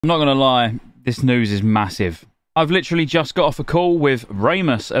I'm not going to lie, this news is massive. I've literally just got off a call with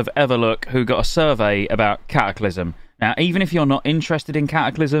Ramus of Everlook, who got a survey about Cataclysm. Now, even if you're not interested in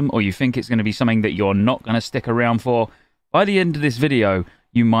Cataclysm, or you think it's going to be something that you're not going to stick around for, by the end of this video,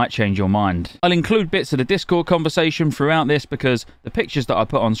 you might change your mind. I'll include bits of the Discord conversation throughout this because the pictures that I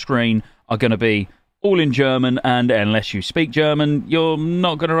put on screen are going to be all in German, and unless you speak German, you're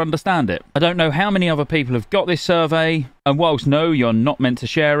not going to understand it. I don't know how many other people have got this survey, and whilst no, you're not meant to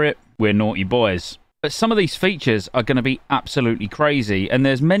share it, we're naughty boys. But some of these features are going to be absolutely crazy, and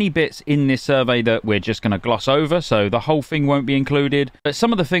there's many bits in this survey that we're just going to gloss over, so the whole thing won't be included. But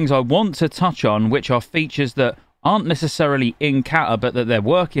some of the things I want to touch on, which are features that aren't necessarily in Cata, but that they're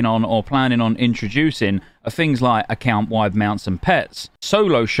working on or planning on introducing, are things like account-wide mounts and pets,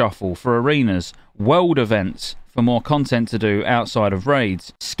 solo shuffle for arenas, world events for more content to do outside of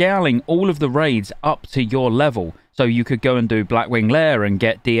raids, scaling all of the raids up to your level, so you could go and do Blackwing Lair and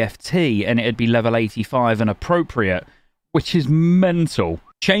get DFT and it'd be level 85 and appropriate, which is mental.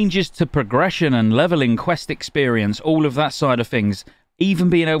 Changes to progression and leveling quest experience, all of that side of things,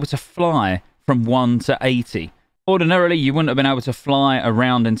 even being able to fly from 1 to 80. Ordinarily, you wouldn't have been able to fly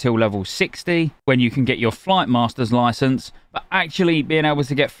around until level 60, when you can get your Flight Master's license, but actually being able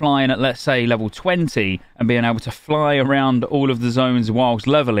to get flying at, let's say, level 20, and being able to fly around all of the zones whilst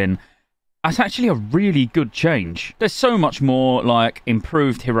leveling, that's actually a really good change. There's so much more, like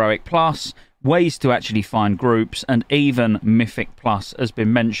improved Heroic Plus, ways to actually find groups, and even Mythic Plus has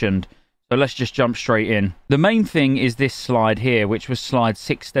been mentioned. So let's just jump straight in. The main thing is this slide here, which was slide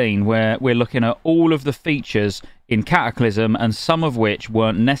 16, where we're looking at all of the features in Cataclysm, and some of which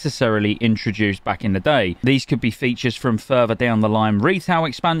weren't necessarily introduced back in the day. These could be features from further down the line retail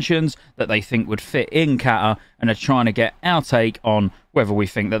expansions that they think would fit in Cata, and are trying to get our take on whether we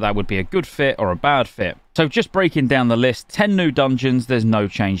think that that would be a good fit or a bad fit. So just breaking down the list, 10 new dungeons, there's no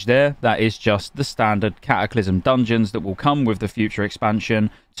change there. That is just the standard Cataclysm dungeons that will come with the future expansion.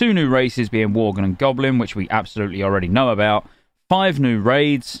 2 new races being Worgen and Goblin, which we absolutely already know about. 5 new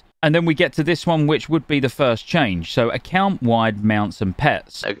raids. And then we get to this one, which would be the first change. So account-wide mounts and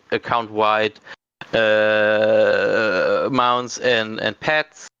pets. Account-wide mounts and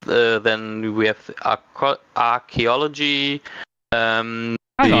pets. Then we have archaeology. Hang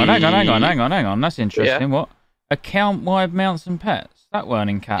on. That's interesting. Yeah. What? Account-wide mounts and pets? That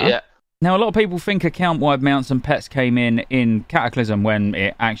weren't in Cata. Yeah. Now, a lot of people think account-wide mounts and pets came in Cataclysm when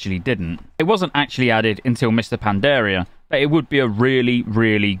it actually didn't. It wasn't actually added until Mr. Pandaria, but it would be a really,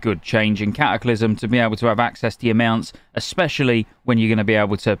 really good change in Cataclysm to be able to have access to your mounts, especially when you're going to be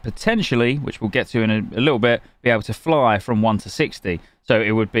able to potentially, which we'll get to in a little bit, be able to fly from 1 to 60. So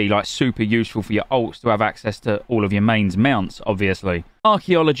it would be like super useful for your ults to have access to all of your mains mounts, obviously.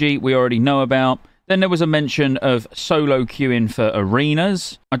 Archaeology, we already know about. Then there was a mention of solo queuing for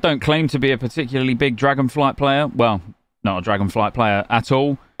arenas. I don't claim to be a particularly big Dragonflight player. Well, not a Dragonflight player at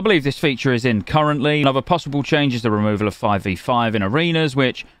all. I believe this feature is in currently. Another possible change is the removal of 5v5 in arenas,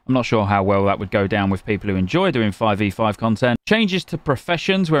 which I'm not sure how well that would go down with people who enjoy doing 5v5 content. Changes to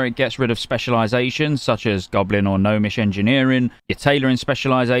professions, where it gets rid of specializations such as Goblin or Gnomish Engineering, your tailoring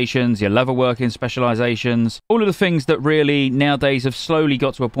specializations, your leatherworking specializations, all of the things that really nowadays have slowly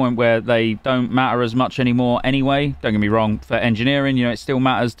got to a point where they don't matter as much anymore anyway. Don't get me wrong, for engineering, you know, it still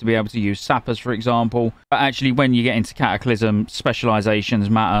matters to be able to use sappers, for example, but actually when you get into Cataclysm, specializations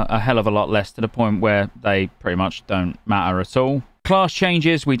matter a hell of a lot less, to the point where they pretty much don't matter at all. Class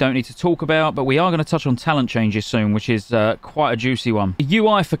changes we don't need to talk about, but we are going to touch on talent changes soon, which is quite a juicy one. A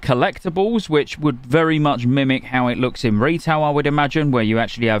UI for collectibles, which would very much mimic how it looks in retail, I would imagine, where you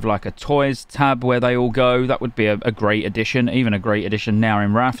actually have like a toys tab where they all go. That would be a great addition, even a great addition now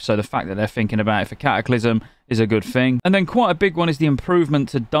in Wrath, so the fact that they're thinking about it for Cataclysm is a good thing. And then quite a big one is the improvement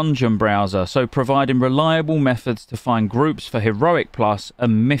to Dungeon Browser, so providing reliable methods to find groups for Heroic Plus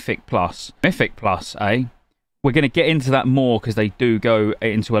and Mythic Plus. Mythic Plus, eh? We're going to get into that more because they do go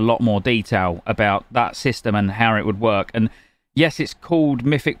into a lot more detail about that system and how it would work. And yes, it's called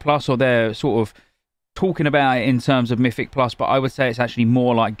Mythic Plus, or they're sort of talking about it in terms of Mythic Plus, but I would say it's actually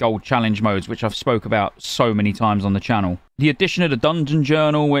more like Gold Challenge modes, which I've spoke about so many times on the channel. The addition of the Dungeon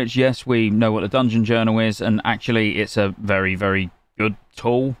Journal, which, yes, we know what the Dungeon Journal is, and actually it's a very, very good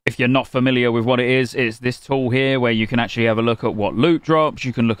tool. If you're not familiar with what it is, it's this tool here where you can actually have a look at what loot drops,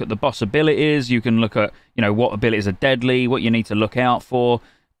 you can look at the boss abilities, you can look at, you know, what abilities are deadly, what you need to look out for,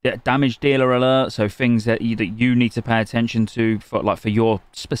 damage dealer alert, so things that you need to pay attention to for your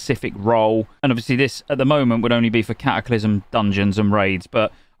specific role. And obviously this at the moment would only be for Cataclysm dungeons and raids,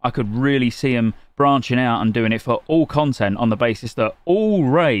 but I could really see them branching out and doing it for all content on the basis that all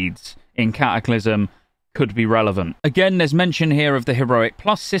raids in Cataclysm could be relevant. Again, there's mention here of the Heroic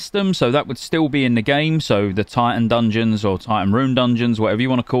Plus system, so that would still be in the game. So the Titan dungeons or Titan Rune dungeons, whatever you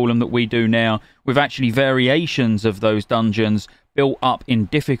want to call them, that we do now, with actually variations of those dungeons built up in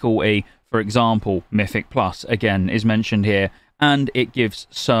difficulty. For example, Mythic Plus, again, is mentioned here, and it gives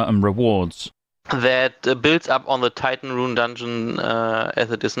certain rewards. That builds up on the Titan Rune dungeon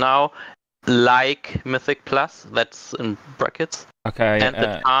as it is now, like Mythic Plus, that's in brackets. Okay. And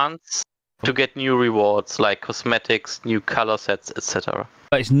the chance to get new rewards like cosmetics, new color sets, etc.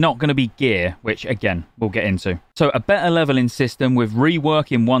 But it's not going to be gear, which again we'll get into. So a better leveling system with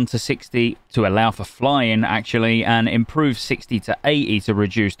rework in 1 to 60 to allow for flying actually, and improve 60 to 80 to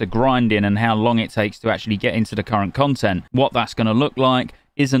reduce the grinding and how long it takes to actually get into the current content. What that's going to look like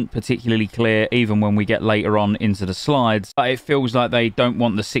isn't particularly clear even when we get later on into the slides, but it feels like they don't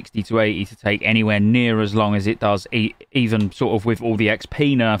want the 60 to 80 to take anywhere near as long as it does, even sort of with all the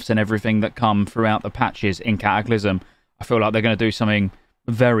XP nerfs and everything that come throughout the patches in Cataclysm. I feel like they're going to do something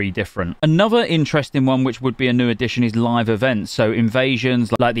very different. Another interesting one which would be a new addition is live events. So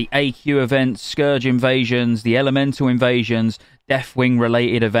invasions like the AQ events, Scourge invasions, the Elemental invasions, Deathwing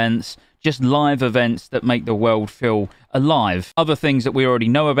related events, just live events that make the world feel alive. Other things that we already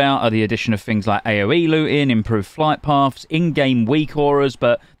know about are the addition of things like AoE looting, improved flight paths, in-game weak auras,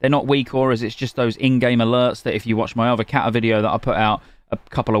 but they're not weak auras, it's just those in-game alerts that if you watch my other Cata video that I put out a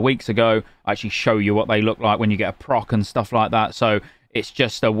couple of weeks ago, I actually show you what they look like when you get a proc and stuff like that. So it's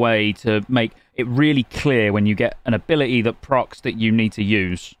just a way to make it really clear when you get an ability that procs that you need to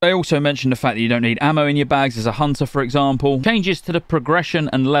use. They also mentioned the fact that you don't need ammo in your bags as a hunter, for example. Changes to the progression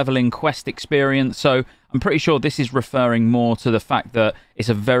and leveling quest experience. So I'm pretty sure this is referring more to the fact that it's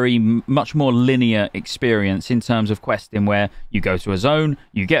a very much more linear experience in terms of questing, where you go to a zone,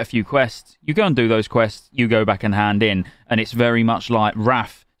 you get a few quests, you go and do those quests, you go back and hand in. And it's very much like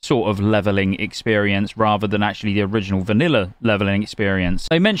Wrath sort of leveling experience rather than actually the original vanilla leveling experience.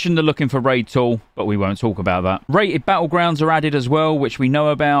 They mentioned the looking for raid tool, but we won't talk about that. Rated battlegrounds are added as well, which we know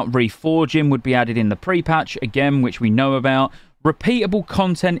about. Reforging would be added in the pre-patch, again, which we know about. Repeatable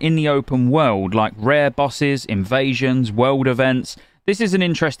content in the open world, like rare bosses, invasions, world events. This is an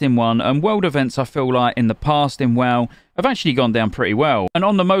interesting one, and world events I feel like in the past in WoW have actually gone down pretty well. And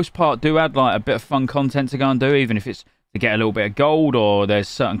on the most part do add like a bit of fun content to go and do, even if it's to get a little bit of gold or there's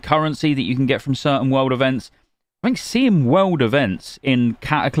certain currency that you can get from certain world events. I think seeing world events in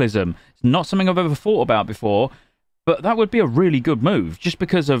Cataclysm is not something I've ever thought about before, but that would be a really good move just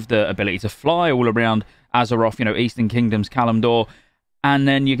because of the ability to fly all around Azeroth, you know, Eastern Kingdoms, Kalimdor, and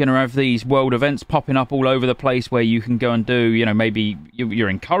then you're going to have these world events popping up all over the place where you can go and do, you know, maybe you're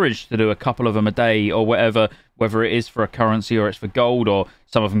encouraged to do a couple of them a day or whatever, whether it is for a currency or it's for gold, or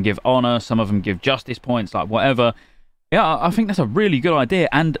some of them give honor, some of them give justice points, like whatever. Yeah, I think that's a really good idea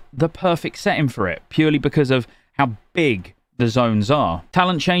and the perfect setting for it, purely because of how big the zones are.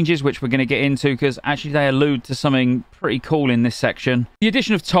 Talent changes, which we're going to get into, because actually they allude to something pretty cool in this section. The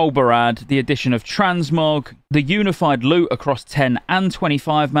addition of Tol Barad, the addition of Transmog, the unified loot across 10 and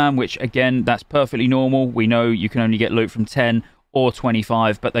 25 man, which again, that's perfectly normal. We know you can only get loot from 10 or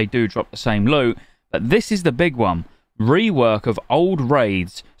 25, but they do drop the same loot. But this is the big one. Rework of old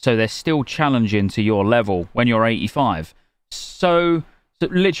raids so they're still challenging to your level when you're 85. So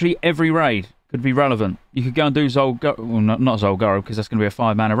literally every raid could be relevant. You could go and do Zul'Gurub, well, not Zul'Gurub, because that's going to be a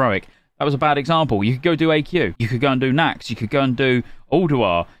 5-man heroic. That was a bad example. You could go do AQ. You could go and do Nax. You could go and do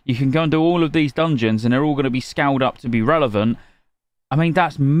Ulduar. You can go and do all of these dungeons, and they're all going to be scaled up to be relevant. I mean,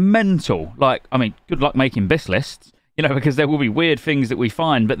 that's mental. Like, I mean, good luck making BIS lists, you know, because there will be weird things that we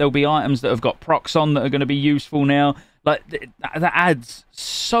find, but there'll be items that have got procs on that are going to be useful now. Like, that adds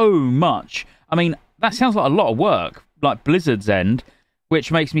so much. I mean, that sounds like a lot of work, like Blizzard's end,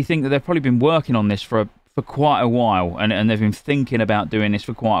 which makes me think that they've probably been working on this for quite a while, and they've been thinking about doing this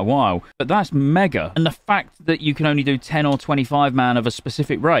for quite a while. But that's mega. And the fact that you can only do 10 or 25 man of a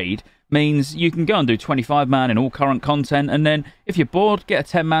specific raid means you can go and do 25 man in all current content, and then if you're bored, get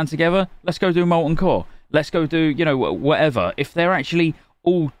a 10 man together, let's go do Molten Core. Let's go do, you know, whatever. If they're actually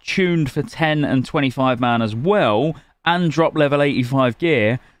all tuned for 10 and 25 man as well, and drop level 85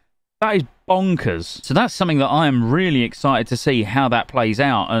 gear, that is bonkers. So that's something that I am really excited to see how that plays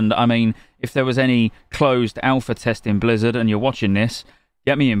out. And I mean, if there was any closed alpha test in Blizzard and you're watching this,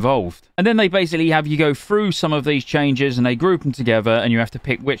 get me involved. And then they basically have you go through some of these changes and they group them together, and you have to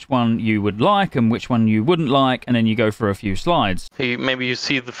pick which one you would like and which one you wouldn't like, and then you go through a few slides. Maybe you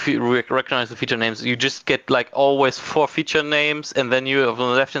see recognize the feature names. You just get like always 4 feature names, and then you on the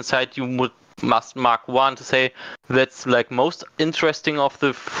left hand side you would mark one to say that's like most interesting of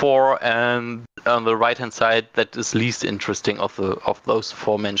the four, and on the right hand side that is least interesting of those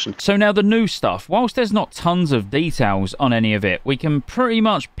four mentioned. So now the new stuff, whilst there's not tons of details on any of it, we can pretty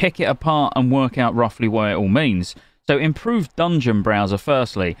much pick it apart and work out roughly what it all means. So improved dungeon browser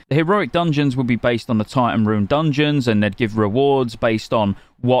firstly. The heroic dungeons will be based on the Titan rune dungeons, and they'd give rewards based on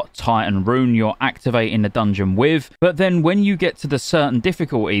what Titan rune you're activating the dungeon with. But then when you get to the certain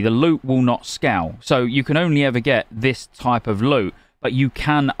difficulty, the loot will not scale. So you can only ever get this type of loot, but you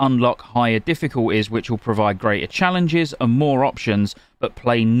can unlock higher difficulties which will provide greater challenges and more options, but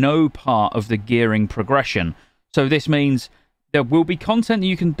play no part of the gearing progression. So this means there will be content that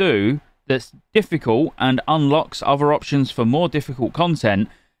you can do that's difficult and unlocks other options for more difficult content,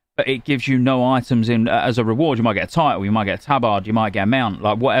 but it gives you no items in as a reward. You might get a title, you might get a tabard, you might get a mount,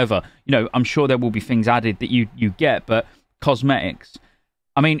 like whatever. You know, I'm sure there will be things added that you get, but cosmetics.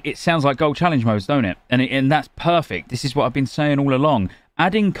 I mean, it sounds like gold challenge modes, don't it? And that's perfect. This is what I've been saying all along.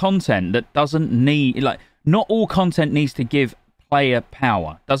 Adding content that doesn't need, like, not all content needs to give player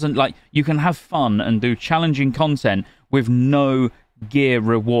power. Doesn't, like, you can have fun and do challenging content with no gear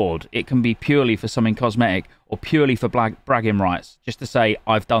reward. It can be purely for something cosmetic or purely for bragging rights, just to say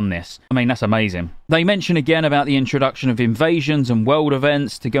I've done this. I mean, that's amazing. They mention again about the introduction of invasions and world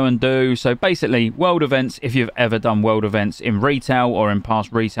events to go and do. So basically, world events, if you've ever done world events in retail or in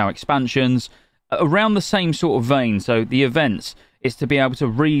past retail expansions, around the same sort of vein. So the events is to be able to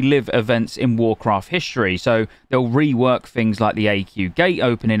relive events in Warcraft history. So they'll rework things like the AQ gate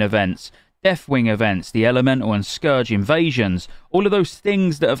opening events, Deathwing events, the Elemental and Scourge invasions, all of those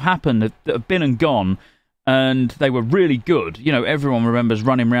things that have happened, that have been and gone, and they were really good. You know, everyone remembers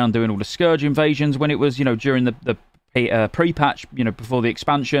running around doing all the Scourge invasions when it was, you know, during the pre-patch, you know, before the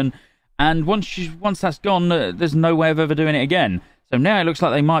expansion. And once that's gone, there's no way of ever doing it again. So now it looks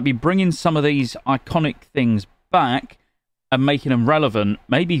like they might be bringing some of these iconic things back and making them relevant,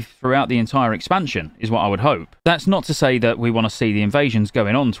 maybe throughout the entire expansion, is what I would hope. That's not to say that we want to see the invasions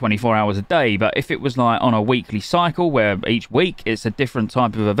going on 24 hours a day, but if it was like on a weekly cycle, where each week it's a different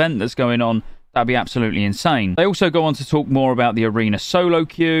type of event that's going on, that'd be absolutely insane. They also go on to talk more about the arena solo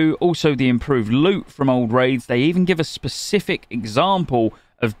queue, also the improved loot from old raids. They even give a specific example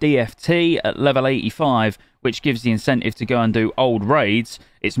of DFT at level 85, which gives the incentive to go and do old raids.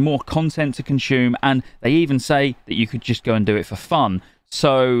 It's more content to consume, and they even say that you could just go and do it for fun.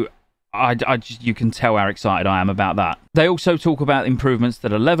 So you can tell how excited I am about that. They also talk about improvements to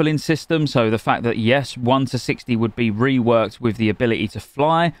the leveling system, so the fact that yes, 1 to 60 would be reworked with the ability to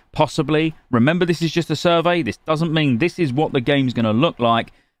fly, possibly. Remember, this is just a survey. This doesn't mean this is what the game's going to look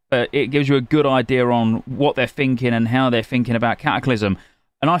like, but it gives you a good idea on what they're thinking and how they're thinking about Cataclysm.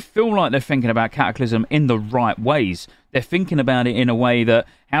 And I feel like they're thinking about Cataclysm in the right ways. They're thinking about it in a way that,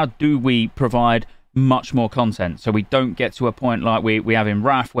 how do we provide much more content so we don't get to a point like we have in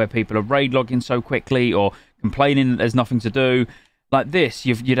Wrath, where people are raid logging so quickly or complaining that there's nothing to do. Like this,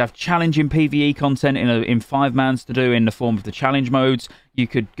 you'd have challenging PvE content in 5-mans to do in the form of the challenge modes. You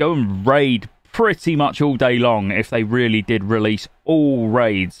could go and raid pretty much all day long if they really did release all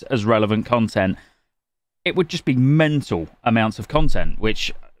raids as relevant content. It would just be mental amounts of content,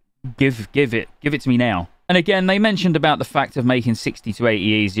 which give it to me now. And again, they mentioned about the fact of making 60 to 80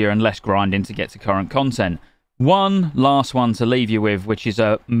 easier and less grinding to get to current content. One last one to leave you with, which is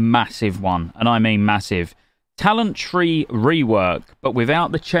a massive one, and I mean massive. Talent tree rework, but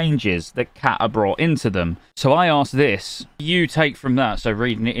without the changes that Cat brought into them. So I asked this, you take from that, so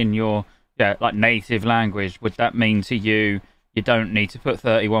reading it in your like native language, would that mean to you you don't need to put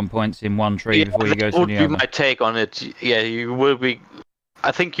 31 points in one tree before you go to the other? That would be my take on it. Yeah, you will be...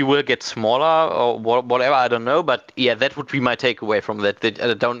 I think you will get smaller or whatever, I don't know. But yeah, that would be my takeaway from that.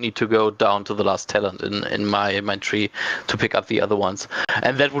 I don't need to go down to the last talent in my tree to pick up the other ones.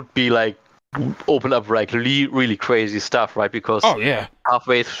 And that would be like open up like really crazy stuff, right? Because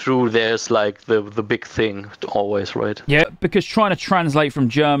halfway through there's like the big thing always, right? Yeah, because trying to translate from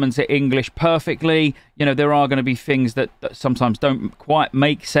German to English perfectly, you know, there are going to be things that sometimes don't quite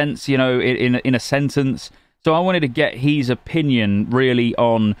make sense, you know, in a sentence. So I wanted to get his opinion really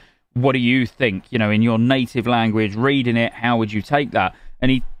on what do you think, you know, in your native language, reading it, how would you take that?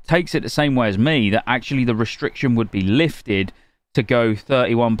 And he takes it the same way as me, that actually the restriction would be lifted to go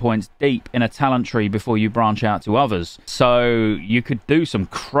 31 points deep in a talent tree before you branch out to others. So you could do some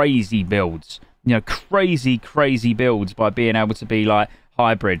crazy builds, you know, crazy builds by being able to be like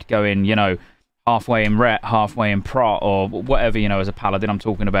hybrid, going, you know, halfway in Ret, halfway in Prot, or whatever, you know, as a paladin I'm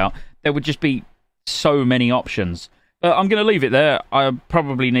talking about. There would just be so many options. I'm going to leave it there. I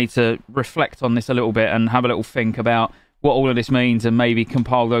probably need to reflect on this a little bit and have a little think about what all of this means and maybe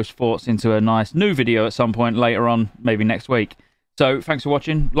compile those thoughts into a nice new video at some point later on, maybe next week. So thanks for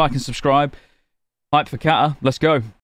watching. Like and subscribe. Hype for Cata. Let's go.